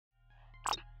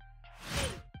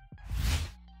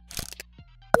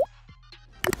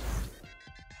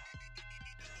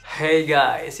Hey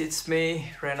guys, it's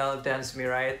me, Renal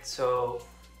Dancemeright. So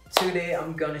today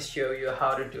I'm gonna show you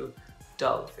how to do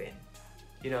dolphin.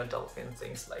 You know, dolphin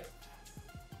things like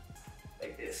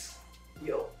this.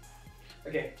 Yo.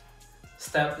 Okay.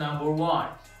 Step number one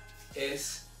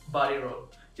is body roll.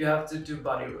 You have to do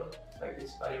body roll like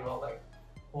this. Body roll like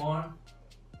 1,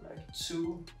 like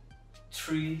 2,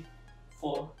 3,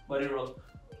 4. Body roll.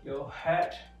 Your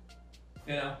head,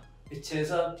 it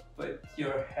chest up, but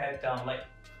your head down like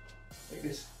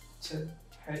this. Chin,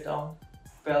 head down,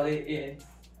 belly in,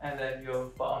 and then your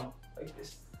bum like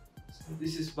this. So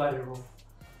this is body roll.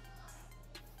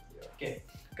 Okay,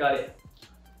 got it.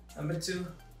 Number 2,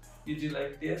 you do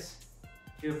like this.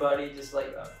 Your body just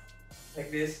like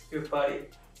this. Your body.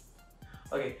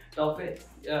 Okay,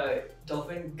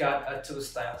 dolphin got 2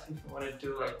 styles. If you want to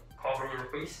do like cover your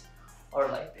face or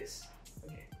like this.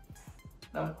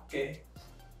 Okay.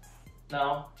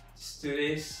 Now just do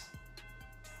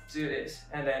this,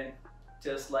 and then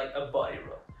just like a body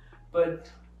roll. But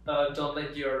don't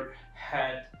let your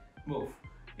head move.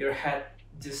 Your head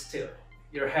just still.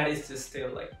 Your head is just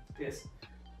still like this.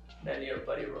 Then your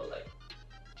body roll like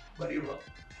body roll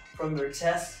from your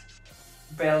chest,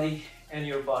 belly, and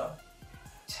your bottom.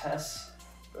 Chest,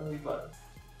 belly, bottom,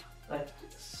 like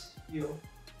this. You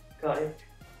got it.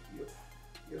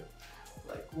 You.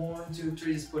 Like 1, 2,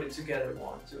 3. Just put it together.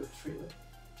 1, 2, 3.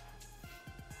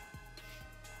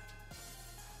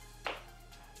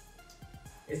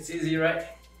 It's easy, right?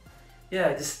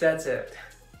 Yeah, that's it.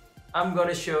 I'm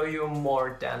gonna show you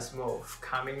more dance move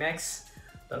coming next.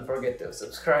 Don't forget to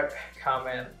subscribe,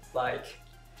 comment, like,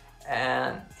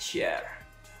 and share.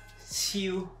 See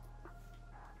you